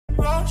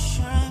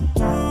ocean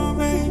to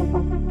me.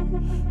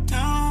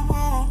 Down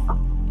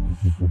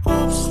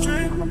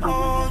upstream,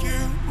 hold you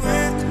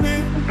with me.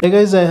 Hey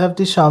guys, I have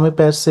the Xiaomi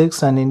Pad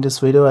 6 and in this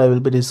video I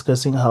will be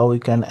discussing how we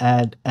can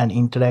add an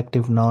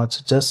interactive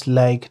notch just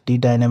like the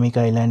dynamic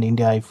island in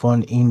the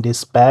iPhone in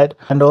this pad.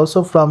 And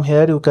also from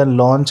here you can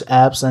launch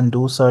apps and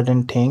do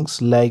certain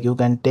things like you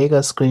can take a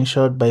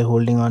screenshot by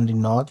holding on the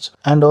notch.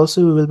 And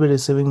also you will be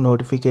receiving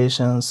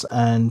notifications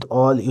and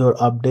all your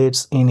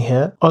updates in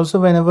here.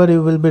 Also whenever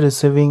you will be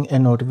receiving a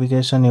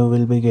notification you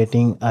will be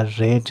getting a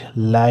red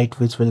light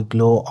which will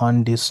glow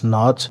on this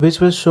notch which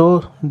will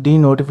show the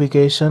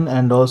notification,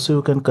 and also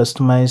you can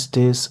customize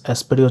this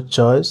as per your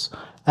choice.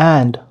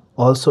 And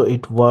also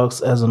it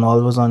works as an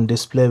always on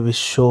display which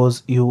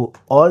shows you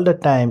all the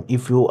time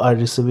if you are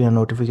receiving a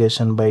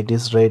notification by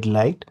this red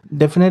light.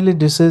 Definitely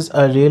this is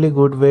a really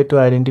good way to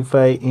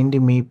identify in the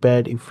Mi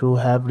Pad if you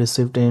have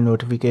received any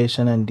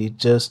notification and it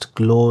just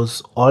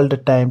glows all the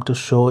time to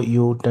show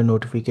you the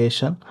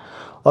notification.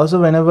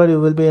 Also whenever you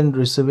will be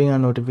receiving a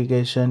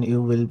notification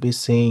you will be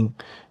seeing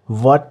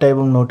what type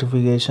of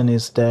notification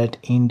is that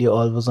in the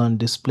always on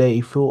display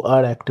if you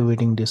are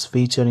activating this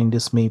feature in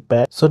this Mi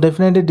Pad. So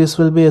definitely this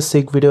will be a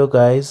sick video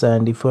guys,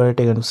 and if you are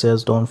taking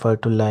sales don't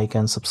forget to like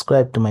and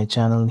subscribe to my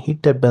channel and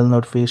hit that bell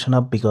notification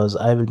up because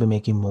I will be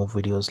making more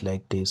videos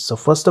like this. So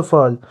first of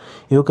all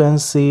you can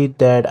see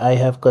that I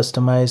have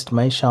customized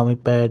my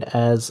Xiaomi Pad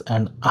as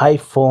an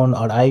iPhone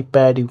or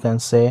iPad you can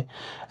say,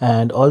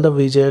 and all the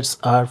widgets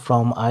are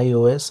from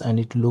iOS and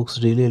it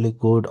looks really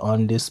good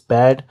on this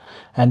pad.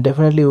 And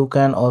definitely you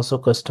can also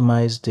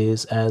customize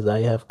this as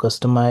I have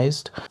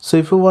customized. So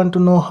if you want to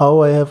know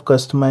how I have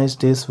customized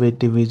this with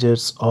the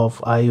widgets of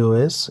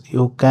iOS,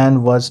 you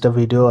can watch the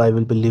video. I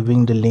will be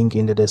leaving the link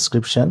in the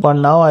description. For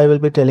now I will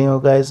be telling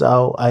you guys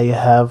how I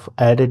have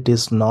added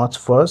this notch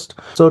first.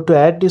 So to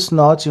add this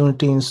notch you need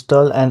to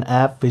install an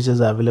app which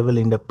is available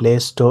in the Play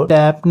Store. The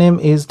app name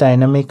is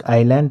Dynamic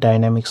Island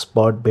Dynamic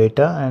Spot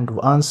Beta, and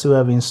once you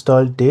have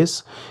installed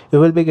this you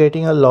will be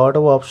getting a lot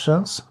of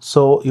options.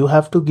 So you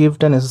have to give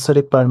the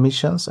necessary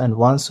permissions, and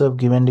once you have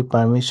given the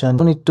permission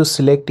you need to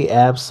select the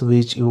apps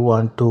which you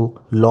want to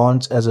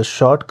launch as a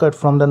shortcut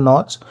from the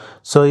notch.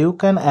 So you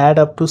can add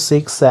up to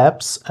 6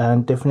 apps,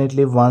 and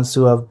definitely once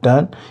you have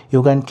done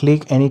you can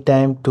click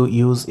anytime to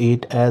use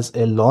it as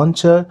a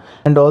launcher.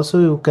 And also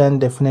you can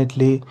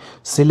definitely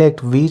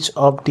select which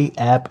of the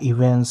app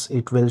events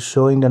it will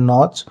show in the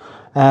notch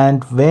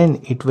and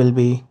when it will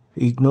be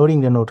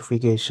ignoring the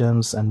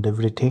notifications and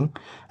everything.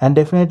 And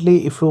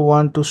definitely if you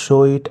want to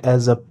show it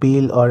as a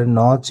peel or a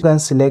notch you can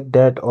select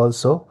that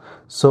also.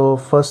 So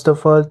first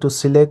of all to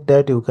select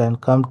that you can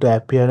come to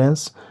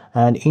appearance,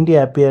 and in the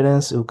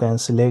appearance you can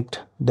select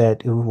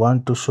that you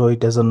want to show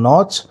it as a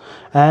notch,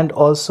 and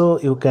also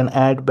you can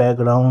add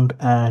background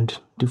and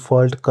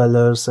default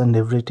colors and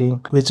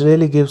everything which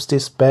really gives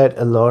this pad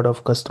a lot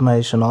of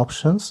customization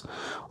options.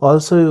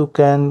 Also you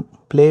can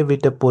play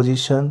with the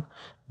position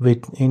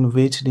in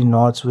which the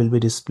notch will be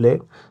displayed.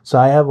 So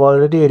I have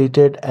already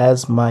edited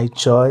as my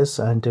choice,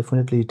 and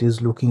definitely it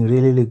is looking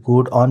really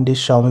good on this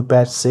Xiaomi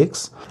Pad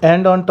 6.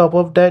 And on top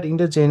of that in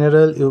the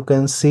general you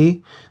can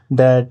see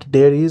that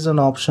there is an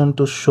option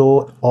to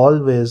show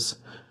always,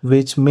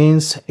 which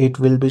means it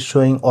will be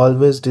showing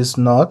always this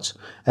notch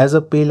as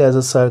a peel, as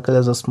a circle,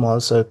 as a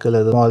small circle,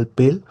 as a small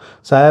peel.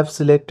 So I have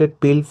selected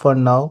peel for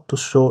now to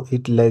show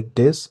it like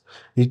this.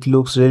 It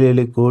looks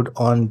really good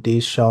on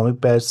this Xiaomi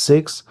Pad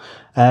 6.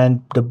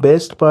 And the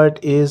best part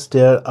is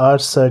there are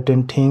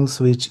certain things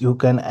which you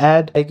can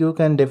add, like you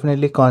can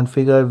definitely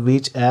configure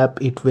which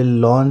app it will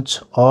launch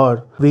or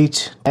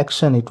which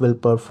action it will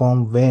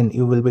perform when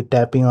you will be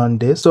tapping on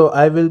this. So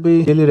I will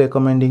be really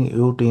recommending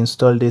you to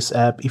install this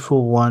app if you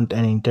want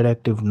an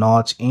interactive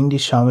notch in the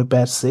Xiaomi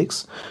Pad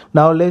 6.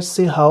 Now let's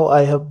see how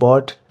I have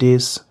bought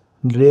this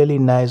really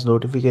nice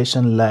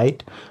notification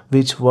light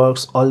which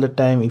works all the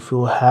time if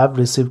you have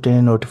received any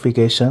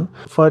notification.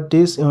 For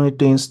this you need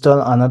to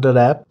install another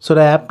app. So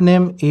the app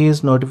name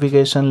is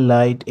Notification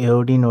Light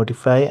AOD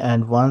Notify,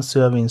 and once you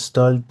have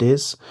installed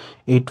this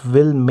it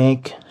will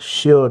make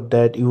sure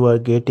that you are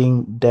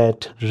getting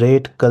that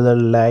red color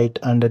light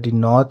under the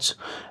notch,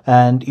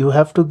 and you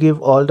have to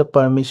give all the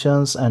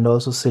permissions and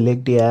also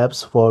select the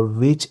apps for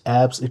which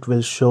apps it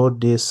will show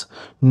this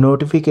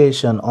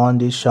notification on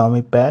this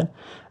Xiaomi Pad,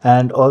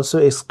 and also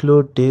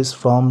exclude this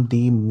from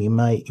the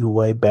My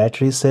UI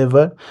battery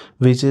saver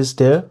which is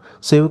there.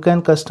 So you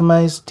can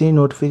customize the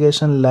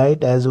notification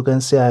light. As you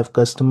can see I have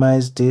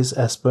customized this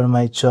as per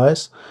my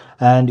choice,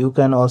 and you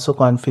can also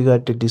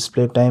configure the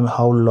display time,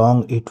 how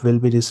long it will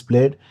be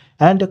displayed,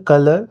 and the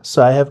color.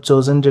 So I have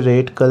chosen the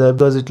red color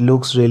because it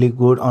looks really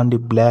good on the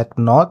black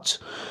notch,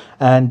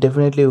 and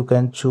definitely you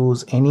can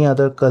choose any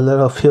other color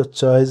of your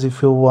choice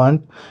if you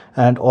want,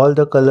 and all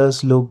the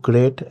colors look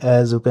great.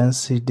 As you can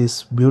see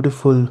this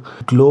beautiful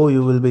glow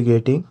you will be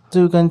getting. So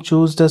you can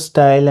choose the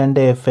style and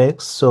the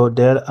effects. So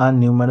there are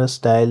numerous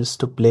styles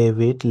to play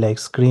with like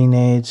screen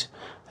edge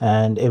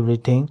and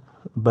everything,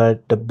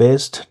 but the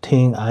best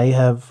thing I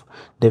have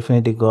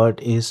definitely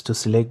got is to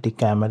select the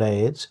camera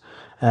edge.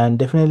 and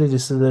definitely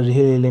this is a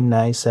really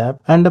nice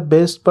app. And the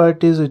best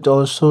part is it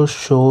also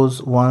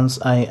shows once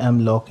I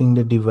am locking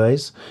the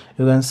device,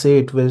 you can see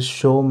it will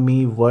show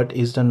me what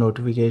is the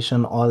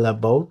notification all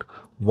about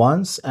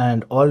once,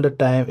 and all the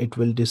time it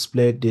will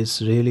display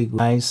this really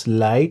nice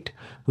light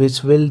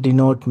which will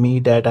denote me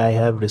that I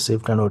have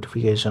received a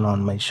notification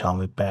on my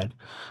Xiaomi pad.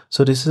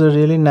 So this is a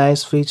really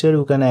nice feature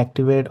you can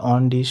activate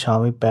on the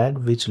Xiaomi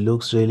pad, which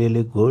looks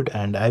really good,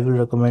 and I will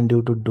recommend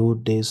you to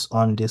do this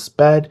on this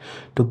pad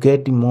to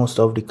get the most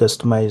of the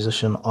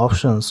customization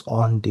options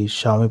on the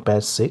Xiaomi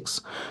Pad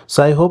 6.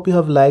 So I hope you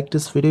have liked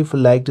this video. If you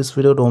like this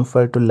video, don't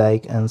forget to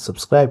like and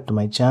subscribe to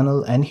my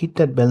channel and hit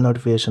that bell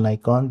notification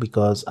icon,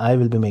 because I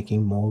will be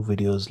making more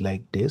videos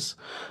like this.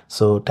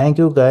 So thank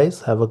you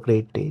guys. Have a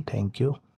great day. Thank you.